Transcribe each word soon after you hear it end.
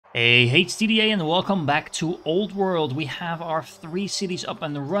Hey, HTDA and welcome back to Old World. We have our 3 cities up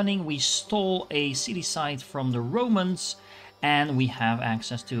and running. We stole a city site from the Romans and we have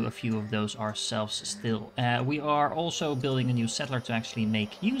access to a few of those ourselves still. We are also building a new settler to actually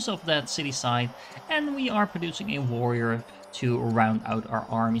make use of that city site, and we are producing a warrior to round out our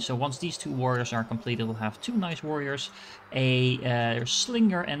army. So once these 2 warriors are completed, we'll have 2 nice warriors, a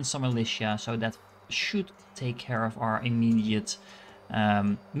slinger and some militia, so that should take care of our immediate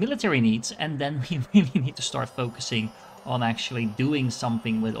military needs, and then we really need to start focusing on actually doing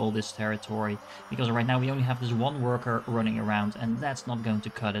something with all this territory, because right now we only have this one worker running around and that's not going to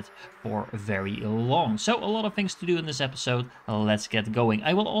cut it for very long. So a lot of things to do in this episode. Let's get going.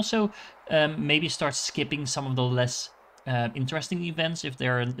 I will also maybe start skipping some of the less interesting events if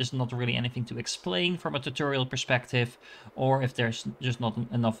there is not really anything to explain from a tutorial perspective, or if there's just not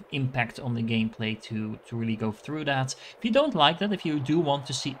enough impact on the gameplay to really go through that. If you don't like that, if you do want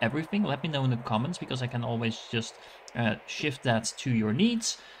to see everything, let me know in the comments, because I can always just shift that to your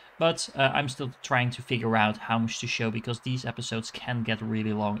needs. But I'm still trying to figure out how much to show, because these episodes can get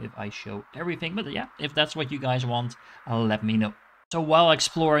really long if I show everything. But yeah, if that's what you guys want, let me know. So while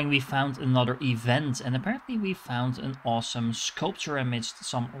exploring, we found another event, and apparently we found an awesome sculpture amidst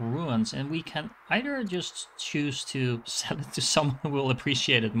some ruins, and we can either just choose to sell it to someone who will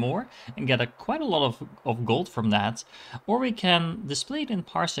appreciate it more and get quite a lot of gold from that, or we can display it in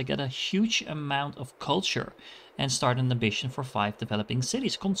Parsec, get a huge amount of culture, and start an ambition for 5 developing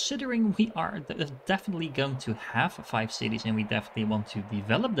cities. Considering we are definitely going to have 5 cities and we definitely want to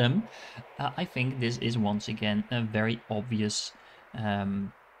develop them, I think this is once again a very obvious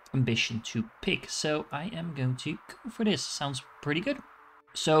ambition to pick. So I am going to go for this. Sounds pretty good.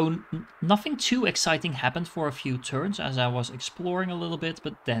 So nothing too exciting happened for a few turns as I was exploring a little bit,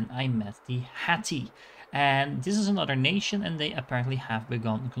 but then I met the Hatti. And this is another nation, and they apparently have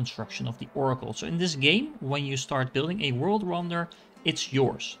begun construction of the Oracle. So in this game, when you start building a world wonder, it's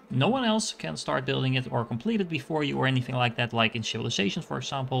yours. No one else can start building it or complete it before you or anything like that. Like in Civilization, for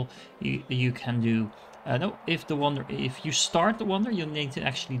example, you can do no, if you start the wonder, you need to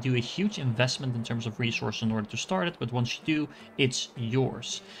actually do a huge investment in terms of resources in order to start it, but once you do, it's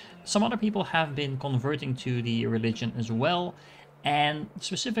yours. Some other people have been converting to the religion as well, and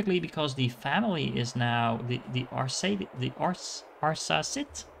specifically because the family is now the Arsacid.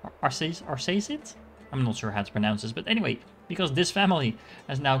 I'm not sure how to pronounce this, but anyway, because this family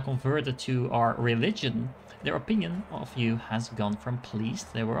has now converted to our religion, their opinion of you has gone from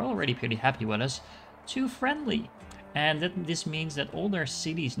pleased, they were already pretty happy with us, to friendly. And this means that all their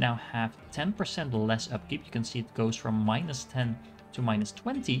cities now have 10% less upkeep. You can see it goes from -10 to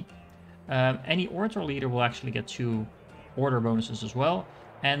 -20. Any orator leader will actually get 2 order bonuses as well.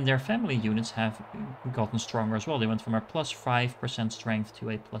 And their family units have gotten stronger as well. They went from a +5% strength to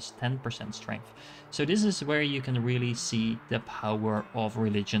a +10% strength. So this is where you can really see the power of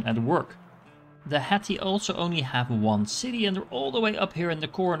religion at work. The Hatti also only have 1 city, and they're all the way up here in the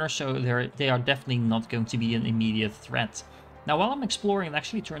corner, so they are definitely not going to be an immediate threat. Now, while I'm exploring, it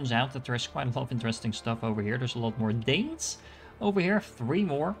actually turns out that there's quite a lot of interesting stuff over here. There's a lot more Danes over here, 3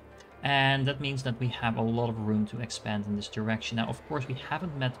 more, and that means that we have a lot of room to expand in this direction. Now, of course, we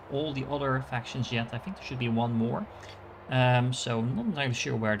haven't met all the other factions yet. I think there should be 1 more. So I'm not entirely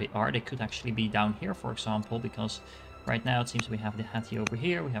sure where they are. They could actually be down here, for example, because right now it seems we have the Hatti over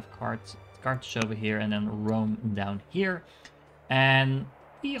here, we have Carthage over here, and then Rome down here. And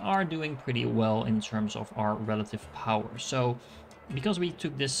we are doing pretty well in terms of our relative power. So because we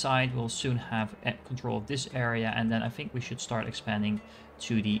took this side, we'll soon have control of this area, and then I think we should start expanding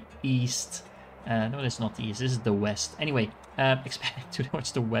to the east. No, that's not the east, this is the west. Anyway, expanding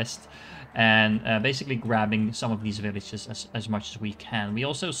towards the west, and basically grabbing some of these villages as much as we can. We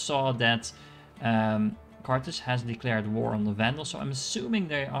also saw that Carthage has declared war on the Vandals, so I'm assuming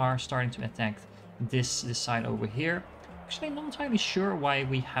they are starting to attack this side over here. Actually, I'm not entirely sure why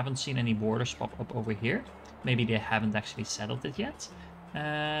we haven't seen any borders pop up over here. Maybe they haven't actually settled it yet.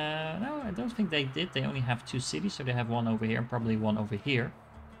 No, I don't think they did. They only have 2 cities, so they have 1 over here and probably 1 over here.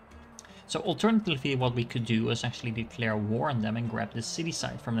 So alternatively, what we could do is actually declare war on them and grab the city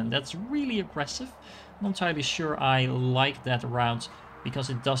side from them. That's really aggressive. I'm not entirely sure I like that route,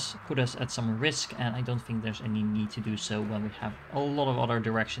 because it does put us at some risk, and I don't think there's any need to do so when we have a lot of other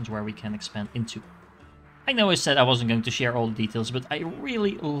directions where we can expand into. I know I said I wasn't going to share all the details, but I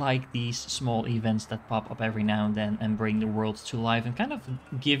really like these small events that pop up every now and then and bring the world to life and kind of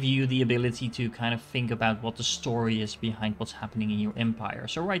give you the ability to kind of think about what the story is behind what's happening in your empire.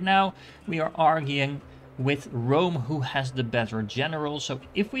 So right now we are arguing with Rome, who has the better general. So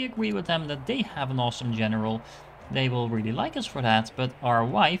if we agree with them that they have an awesome general, they will really like us for that, but our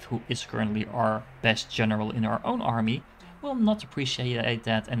wife, who is currently our best general in our own army, will not appreciate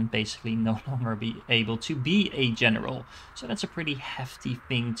that and basically no longer be able to be a general. So that's a pretty hefty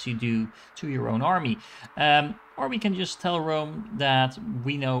thing to do to your own army. Or we can just tell Rome that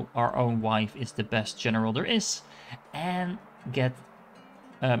we know our own wife is the best general there is, and get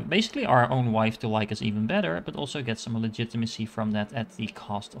basically our own wife to like us even better, but also get some legitimacy from that at the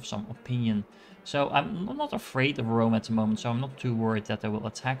cost of some opinion. So I'm not afraid of Rome at the moment, so I'm not too worried that they will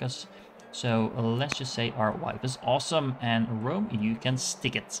attack us. So let's just say our wife is awesome, and Rome, you can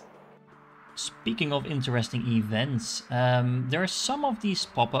stick it. Speaking of interesting events, there are some of these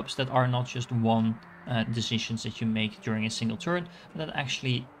pop-ups that are not just one decisions that you make during a single turn, but that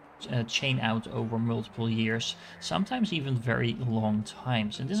actually chain out over multiple years, sometimes even very long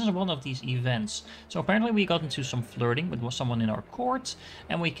times. And this is one of these events. So apparently we got into some flirting with someone in our court,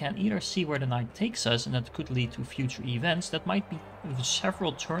 and we can either see where the night takes us, and that could lead to future events that might be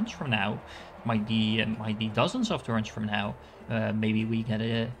several turns from now, might be dozens of turns from now. Maybe we get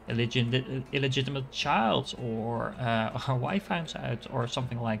a illegitimate child, or our wife finds out, or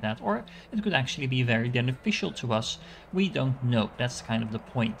something like that. Or it could actually be very beneficial to us. We don't know. That's kind of the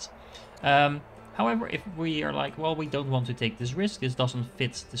point. However, if we are like, well, we don't want to take this risk, this doesn't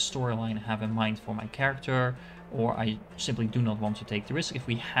fit the storyline I have in mind for my character, or I simply do not want to take the risk, if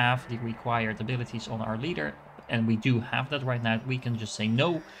we have the required abilities on our leader, and we do have that right now, we can just say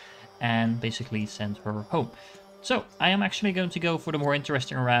no and basically send her home. So I am actually going to go for the more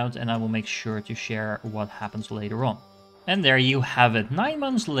interesting route, and I will make sure to share what happens later on. And there you have it. 9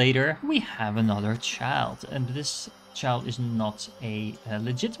 months later, we have another child, and this child is not a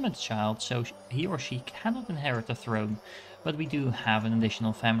legitimate child, so he or she cannot inherit the throne, but we do have an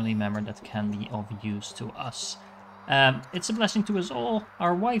additional family member that can be of use to us. It's a blessing to us all.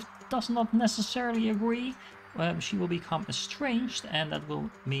 Our wife does not necessarily agree. She will become estranged, and that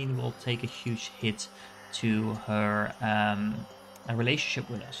will mean we'll take a huge hit to her relationship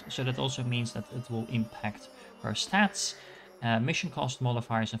with us. So that also means that it will impact her stats, mission cost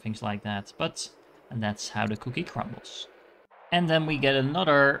modifiers and things like that. And that's how the cookie crumbles. And then we get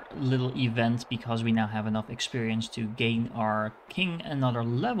another little event because we now have enough experience to gain our king another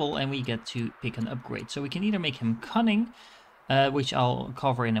level, and we get to pick an upgrade. So we can either make him cunning, which I'll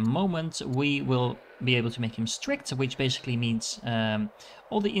cover in a moment. We will be able to make him strict, which basically means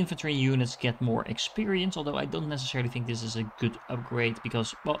all the infantry units get more experience, although I don't necessarily think this is a good upgrade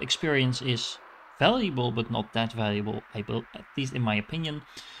because, well, experience is valuable, but not that valuable, at least in my opinion.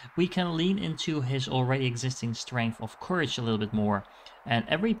 We can lean into his already existing strength of courage a little bit more, and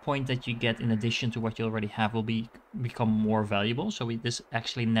every point that you get in addition to what you already have will become more valuable. So this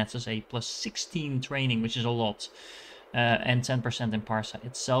actually nets us a plus 16 training, which is a lot. And 10% in Parsa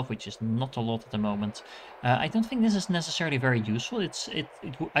itself, which is not a lot at the moment. I don't think this is necessarily very useful.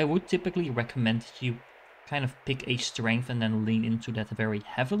 I would typically recommend that you kind of pick a strength and then lean into that very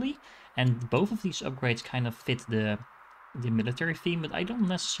heavily. And both of these upgrades kind of fit the military theme, but I don't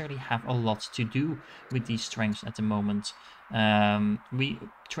necessarily have a lot to do with these strengths at the moment. We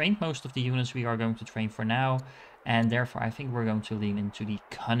trained most of the units we are going to train for now, and therefore I think we're going to lean into the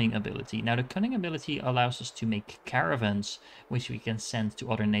cunning ability. Now the cunning ability allows us to make caravans, which we can send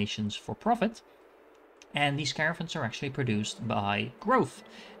to other nations for profit, and these caravans are actually produced by growth.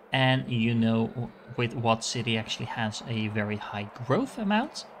 And you know with what city actually has a very high growth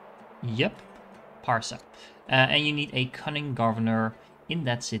amount? Yep, Parsa. And you need a cunning governor in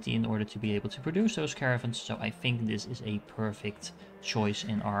that city in order to be able to produce those caravans, so I think this is a perfect choice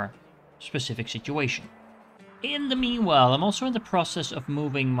in our specific situation. In the meanwhile, I'm also in the process of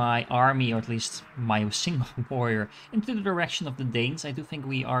moving my army, or at least my single warrior, into the direction of the Danes. I do think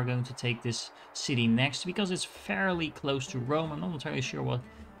we are going to take this city next, because it's fairly close to Rome. I'm not entirely sure what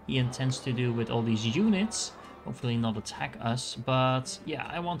he intends to do with all these units. Hopefully not attack us, but yeah,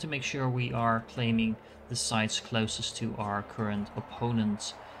 I want to make sure we are claiming the sites closest to our current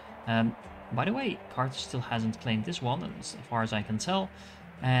opponents. By the way, Carthage still hasn't claimed this one, as far as I can tell.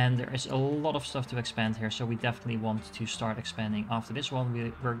 And there is a lot of stuff to expand here, so we definitely want to start expanding after this one.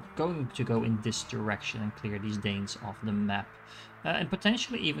 We're going to go in this direction and clear these Danes off the map. And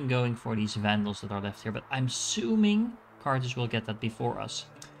potentially even going for these Vandals that are left here, but I'm assuming Carthage will get that before us.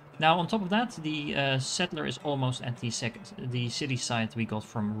 Now, on top of that, the settler is almost at the city site we got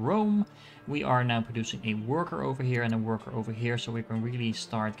from Rome. We are now producing a worker over here and a worker over here, so we can really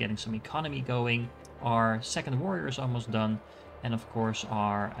start getting some economy going. Our second warrior is almost done. And of course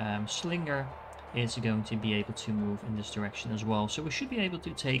our slinger is going to be able to move in this direction as well. So we should be able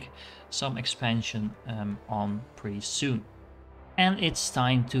to take some expansion on pretty soon. And it's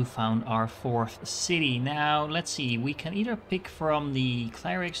time to found our 4th city. Now, let's see, we can either pick from the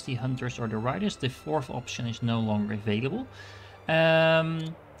clerics, the hunters, or the riders. The 4th option is no longer available.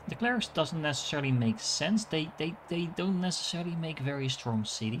 The clerics doesn't necessarily make sense. They don't necessarily make very strong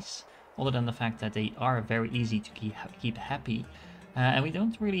cities, other than the fact that they are very easy to keep happy. And we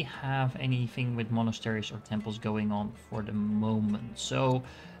don't really have anything with monasteries or temples going on for the moment. So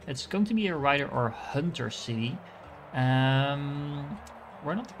it's going to be a rider or hunter city.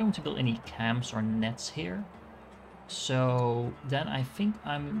 We're not going to build any camps or nets here. So then I think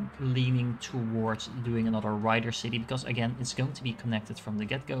I'm leaning towards doing another rider city, because again, it's going to be connected from the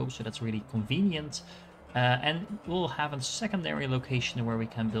get-go, so that's really convenient. And we'll have a secondary location where we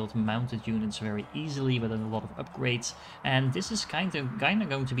can build mounted units very easily with a lot of upgrades. And this is kind of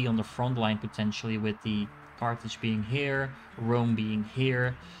going to be on the front line potentially, with the Carthage being here, Rome being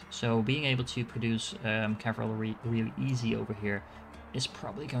here. So being able to produce cavalry really easy over here is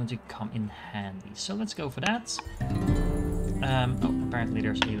probably going to come in handy. So let's go for that. Oh, apparently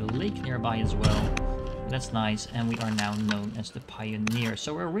there's a lake nearby as well. That's nice, and we are now known as the Pioneer.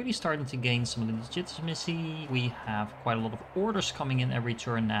 So we're really starting to gain some legitimacy. We have quite a lot of orders coming in every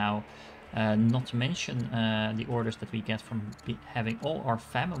turn now. Not to mention the orders that we get from having all our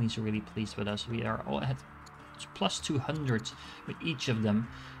families really pleased with us. We are all at plus 200 with each of them,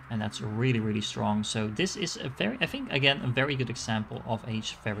 and that's really, really strong. So this is a very, I think, again, a very good example of a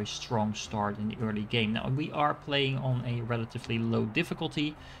very strong start in the early game. Now, we are playing on a relatively low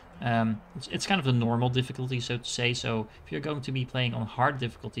difficulty. It's kind of the normal difficulty, so to say. So if you're going to be playing on hard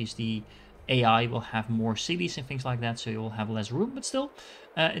difficulties, the AI will have more cities and things like that, so you'll have less room, but still,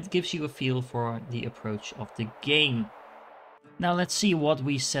 it gives you a feel for the approach of the game. Now let's see what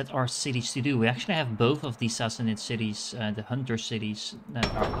we set our cities to do. We actually have both of the Sassanid cities, the hunter cities,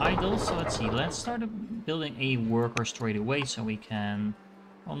 that are idle. So let's see, let's start building a worker straight away so we can,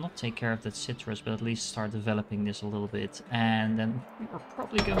 well, not take care of that citrus, but at least start developing this a little bit. And then we're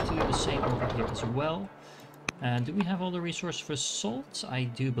probably going to do the same over here as well. Do we have all the resources for salt? I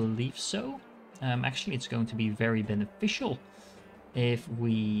do believe so. Actually, it's going to be very beneficial if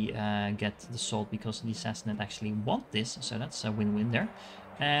we get the salt, because the Sassanid actually want this, so that's a win-win there.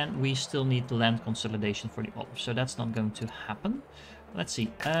 And we still need the land consolidation for the olive, so that's not going to happen. Let's see,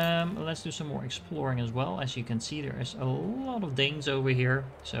 let's do some more exploring as well. As you can see, there is a lot of Danes over here,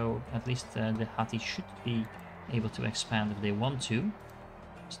 so at least the Hatti should be able to expand if they want to.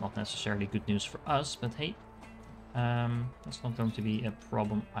 It's not necessarily good news for us, but hey, that's not going to be a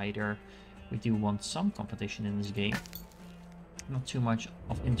problem either. We do want some competition in this game. Not too much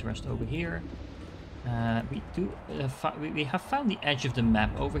of interest over here. We have found the edge of the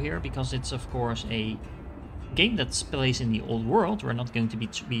map over here, because it's of course a game that plays in the old world. We're not going to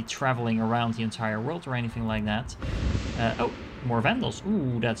be traveling around the entire world or anything like that. Oh, more vandals.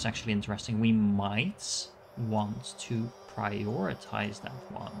 Ooh, that's actually interesting. We might want to prioritize that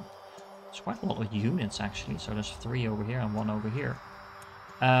one. There's quite a lot of units actually. So there's 3 over here and 1 over here.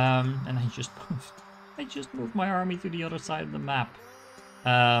 And I just moved my army to the other side of the map.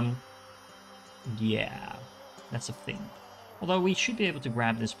 Yeah, that's a thing. Although we should be able to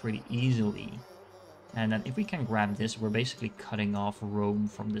grab this pretty easily. And then if we can grab this, we're basically cutting off Rome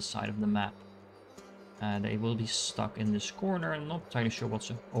from this side of the map. They will be stuck in this corner. I'm not entirely sure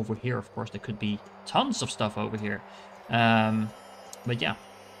what's over here. Of course, there could be tons of stuff over here. But yeah,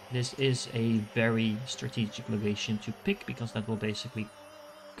 this is a very strategic location to pick, because that will basically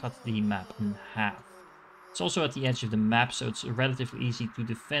cut the map in half. It's also at the edge of the map, so it's relatively easy to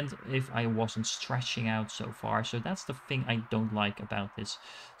defend if I wasn't stretching out so far. So that's the thing I don't like about this.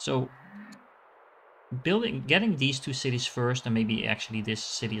 So getting these 2 cities first, and maybe actually this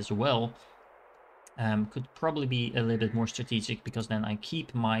city as well, could probably be a little bit more strategic, because then I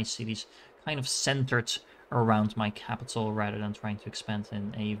keep my cities kind of centered around my capital rather than trying to expand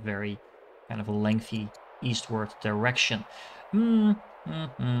in a very kind of a lengthy eastward direction.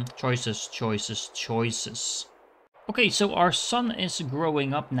 Choices, choices, choices. Okay, so our son is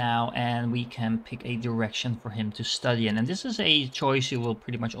growing up now, and we can pick a direction for him to study in. And this is a choice you will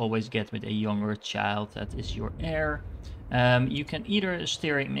pretty much always get with a younger child that is your heir. You can either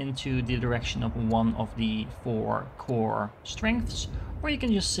steer him into the direction of one of the 4 core strengths, or you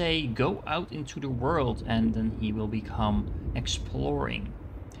can just say, go out into the world, and then he will become exploring.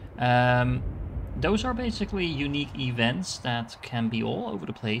 Those are basically unique events that can be all over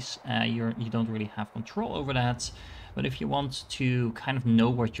the place. You don't really have control over that. But if you want to kind of know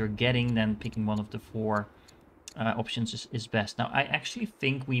what you're getting, then picking one of the 4 options is best. Now, I actually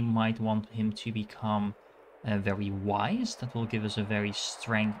think we might want him to become very wise. That will give us a very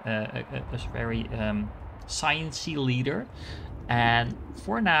very sciencey leader. And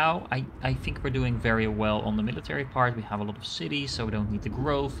for now, I think we're doing very well on the military part. We have a lot of cities, so we don't need the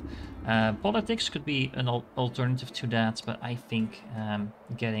growth. Politics could be an alternative to that, but I think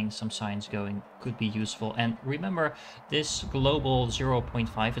getting some science going could be useful. And remember, this global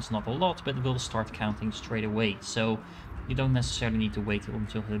 0.5, it's not a lot, but it will start counting straight away. So you don't necessarily need to wait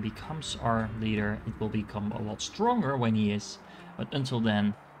until he becomes our leader. It will become a lot stronger when he is, but until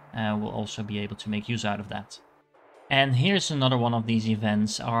then, we'll also be able to make use out of that. And here's another one of these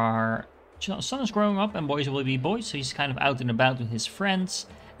events. Our son is growing up and boys will be boys, so he's kind of out and about with his friends.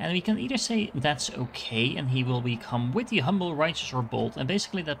 And we can either say that's okay and he will become witty, humble, righteous, or bold. And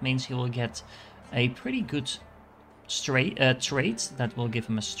basically that means he will get a pretty good trait that will give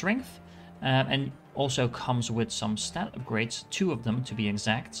him a strength. And also comes with some stat upgrades, 2 of them to be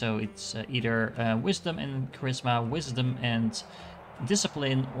exact. So it's either wisdom and charisma, wisdom and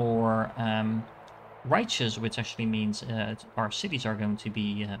discipline, or righteous, which actually means our cities are going to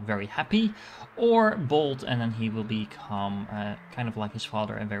be very happy, or bold, and then he will become kind of like his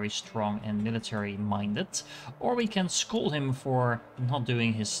father, a very strong and military minded. Or we can scold him for not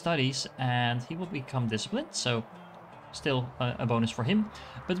doing his studies and he will become disciplined, so still a bonus for him,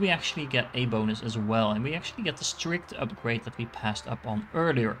 but we actually get a bonus as well, and we actually get the strict upgrade that we passed up on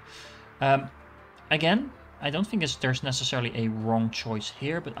earlier. Again, I don't think there's necessarily a wrong choice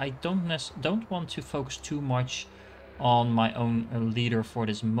here, but I don't want to focus too much on my own leader for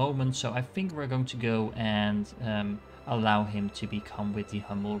this moment, so I think we're going to go and allow him to become witty,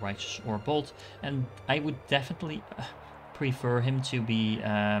 humble, righteous, or bold, and I would definitely prefer him to be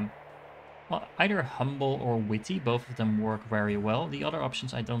well, either humble or witty. Both of them work very well. The other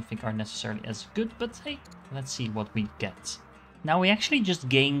options I don't think are necessarily as good, but hey, let's see what we get. Now we actually just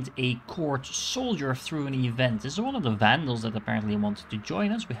gained a court soldier through an event. This is one of the vandals that apparently wanted to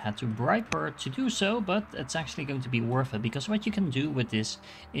join us. We had to bribe her to do so, but it's actually going to be worth it, because what you can do with this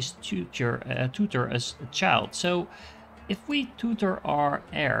is tutor as a child. So if we tutor our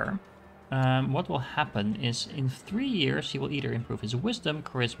heir, what will happen is in 3 years he will either improve his wisdom,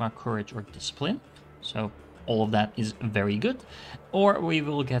 charisma, courage, or discipline. So all of that is very good. Or we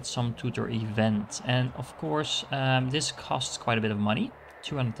will get some tutor event. And of course, this costs quite a bit of money,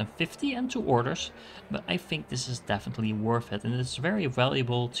 250 and 2 orders. But I think this is definitely worth it. And it's very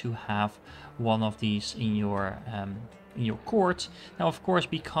valuable to have one of these in your court. Now, of course,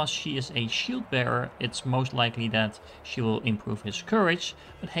 because she is a shield bearer, it's most likely that she will improve his courage.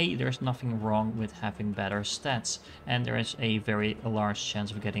 But hey, there's nothing wrong with having better stats, and there is a very large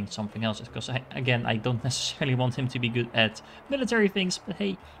chance of getting something else. Because again, I don't necessarily want him to be good at military things, but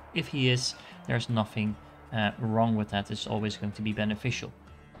hey, if he is, there's nothing wrong with that. It's always going to be beneficial.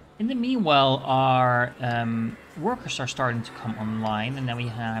 In the meanwhile, our workers are starting to come online, and then we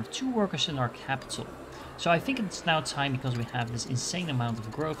have 2 workers in our capital. So I think it's now time, because we have this insane amount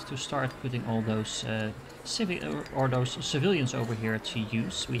of growth, to start putting all those those civilians over here to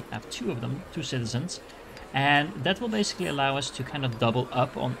use. We have 2 of them, 2 citizens, and that will basically allow us to kind of double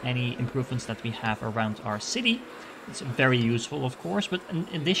up on any improvements that we have around our city. It's very useful, of course, but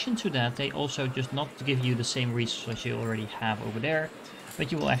in addition to that, they also just not give you the same resources you already have over there,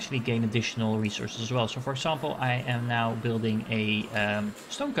 but you will actually gain additional resources as well. So for example, I am now building a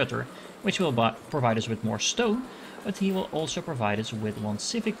stone cutter, which will provide us with more stone, but he will also provide us with 1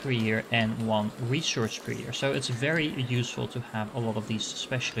 civic per year and 1 research per year. So it's very useful to have a lot of these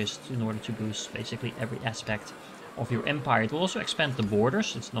specialists in order to boost basically every aspect of your empire. It will also expand the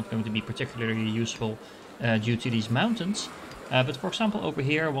borders. It's not going to be particularly useful due to these mountains. But for example, over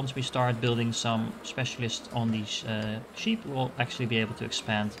here, once we start building some specialists on these sheep, we'll actually be able to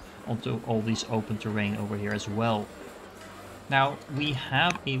expand onto all these open terrain over here as well. Now, we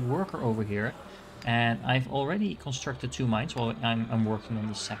have a worker over here, and I've already constructed 2 mines while I'm working on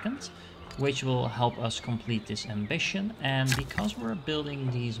the second, which will help us complete this ambition. And because we're building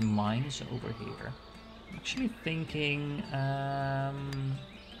these mines over here, I'm actually thinking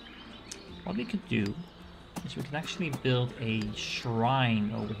what we could do is we can actually build a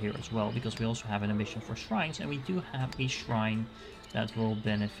shrine over here as well, because we also have an ambition for shrines, and we do have a shrine that will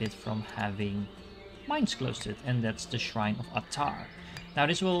benefit from having mines close to it, and that's the Shrine of Atar. Now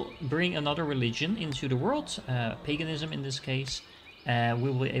this will bring another religion into the world, paganism in this case. We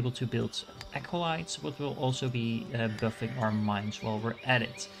will be able to build acolytes, but we'll also be buffing our mines while we're at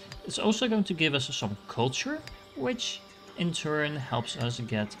it. It's also going to give us some culture, which in turn helps us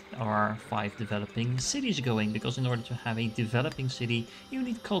get our 5 developing cities going, because in order to have a developing city, you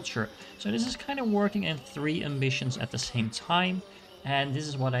need culture. So this is kind of working in 3 ambitions at the same time. And this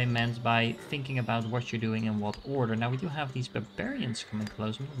is what I meant by thinking about what you're doing in what order. Now we do have these barbarians coming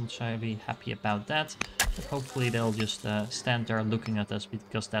close. I'm not entirely happy about that. But hopefully they'll just stand there looking at us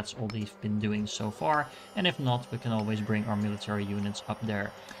because that's all they've been doing so far. And if not, we can always bring our military units up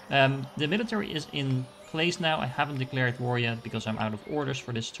there. The military is in place now. I haven't declared war yet because I'm out of orders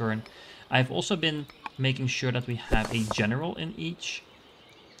for this turn. I've also been making sure that we have a general in each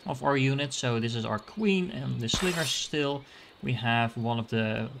of our units. So this is our queen and the slingers still. We have one of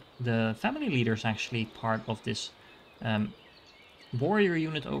the family leaders actually part of this warrior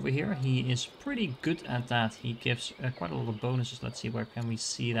unit over here. He is pretty good at that. He gives quite a lot of bonuses. Let's see, where can we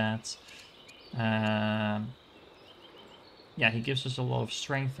see that? Yeah, he gives us a lot of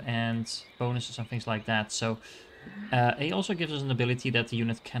strength and bonuses and things like that. So he also gives us an ability that the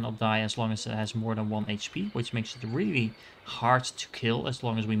unit cannot die as long as it has more than 1 HP, which makes it really hard to kill as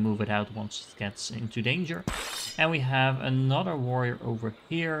long as we move it out once it gets into danger. And we have another warrior over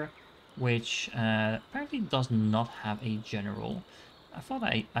here, which apparently does not have a general. I thought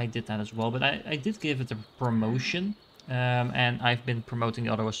I did that as well, but I did give it a promotion. And I've been promoting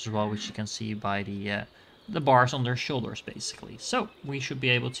the others as well, which you can see by the bars on their shoulders, basically. So we should be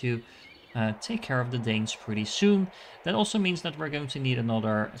able to take care of the Danes pretty soon. That also means that we're going to need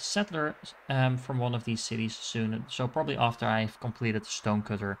another settler from one of these cities soon. So probably after I've completed the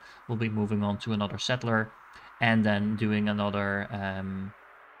stonecutter, we'll be moving on to another settler and then doing another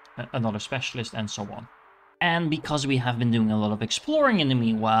specialist and so on. And because we have been doing a lot of exploring in the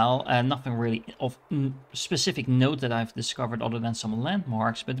meanwhile, nothing really of specific note that I've discovered other than some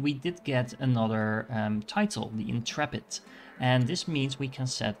landmarks, but we did get another title, the Intrepid. And this means we can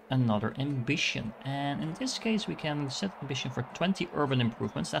set another ambition. And in this case, we can set ambition for 20 urban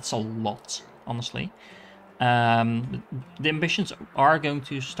improvements. That's a lot, honestly. The ambitions are going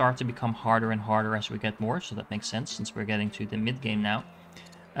to start to become harder and harder as we get more, so that makes sense since we're getting to the mid-game now.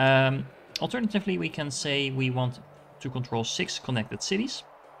 Alternatively, we can say we want to control 6 connected cities.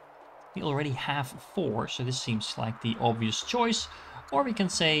 We already have 4, so this seems like the obvious choice. Or we can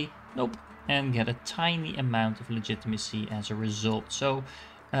say nope and get a tiny amount of legitimacy as a result. So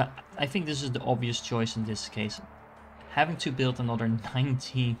I think this is the obvious choice in this case. Having to build another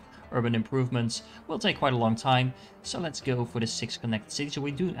 19 urban improvements will take quite a long time, so let's go for the 6 connected cities. So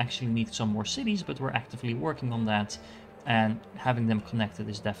we do actually need some more cities, but we're actively working on that. And having them connected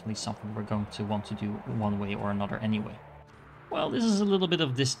is definitely something we're going to want to do one way or another anyway. Well, this is a little bit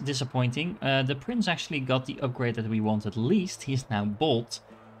of disappointing. The prince actually got the upgrade that we wanted least. He's now bold,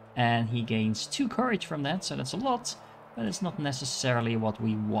 and he gains 2 courage from that, so that's a lot, but it's not necessarily what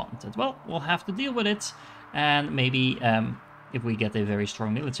we wanted. Well, we'll have to deal with it, and maybe if we get a very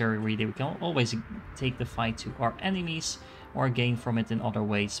strong military reader, we can always take the fight to our enemies or gain from it in other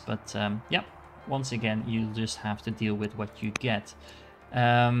ways, but yeah. Once again, you just have to deal with what you get.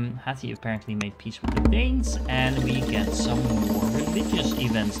 Hattie apparently made peace with the Danes, and we get some more religious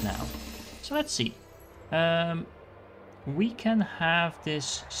events now. So let's see. We can have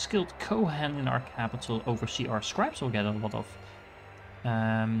this skilled Kohen in our capital oversee our scribes. We'll get a lot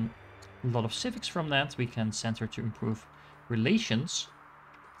of civics from that. We can send her to improve relations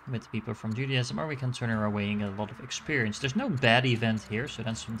with people from Judaism, or we can turn her away and get a lot of experience. There's no bad event here, so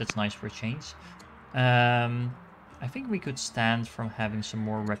that's nice for a change. I think we could stand from having some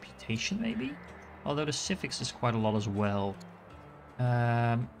more reputation, maybe, although the civics is quite a lot as well.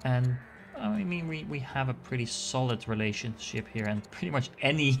 And I mean, we have a pretty solid relationship here, and pretty much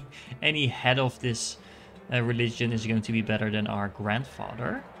any head of this religion is going to be better than our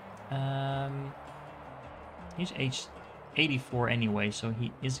grandfather. He's aged 84 anyway, so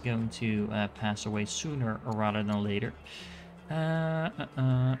he is going to pass away sooner rather than later.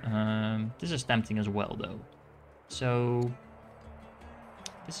 This is tempting as well, though. So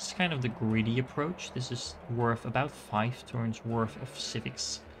this is kind of the greedy approach. This is worth about 5 turns worth of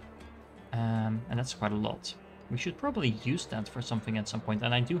civics, and that's quite a lot. We should probably use that for something at some point,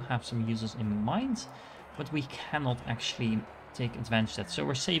 and I do have some uses in mind, but we cannot actually take advantage of that, so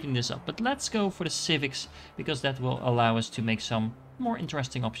we're saving this up. But let's go for the civics, because that will allow us to make some more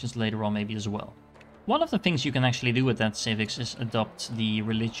interesting options later on maybe as well. One of the things you can actually do with that civics is adopt the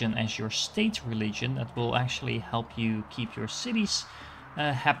religion as your state religion. That will actually help you keep your cities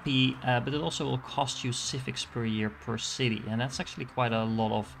happy, but it also will cost you civics per year per city, and that's actually quite a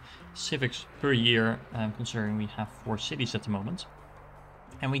lot of civics per year, considering we have 4 cities at the moment.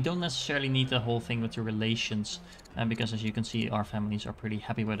 And we don't necessarily need the whole thing with the relations, because as you can see, our families are pretty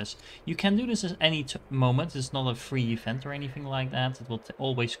happy with us. You can do this at any moment. It's not a free event or anything like that. It will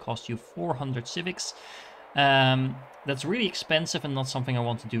always cost you 400 civics. That's really expensive and not something I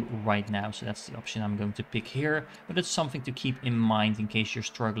want to do right now, so that's the option I'm going to pick here, but it's something to keep in mind in case you're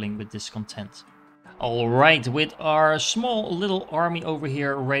struggling with discontent. Alright, with our small little army over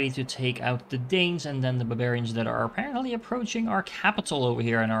here ready to take out the Danes and then the barbarians that are apparently approaching our capital over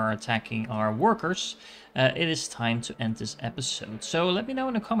here and are attacking our workers, it is time to end this episode. So let me know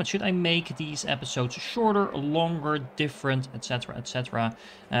in the comments, should I make these episodes shorter, longer, different, etc, etc.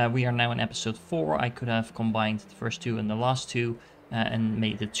 We are now in episode 4. I could have combined the first two and the last two and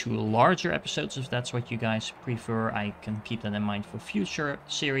made the 2 larger episodes if that's what you guys prefer. I can keep that in mind for future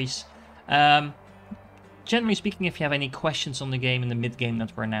series. Generally speaking, if you have any questions on the game in the mid-game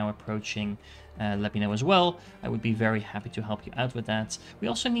that we're now approaching, let me know as well. I would be very happy to help you out with that. We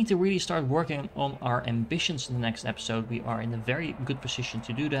also need to really start working on our ambitions in the next episode. We are in a very good position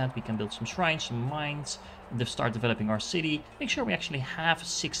to do that. We can build some shrines, some mines, start developing our city. Make sure we actually have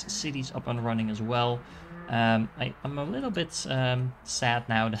 6 cities up and running as well. I'm a little bit sad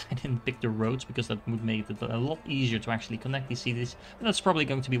now that I didn't pick the roads, because that would make it a lot easier to actually connect these cities. But that's probably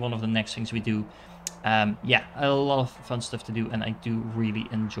going to be one of the next things we do. Yeah, a lot of fun stuff to do, and I do really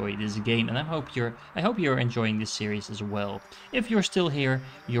enjoy this game, and I hope you're enjoying this series as well. If you're still here,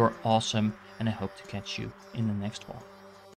 you're awesome, and I hope to catch you in the next one.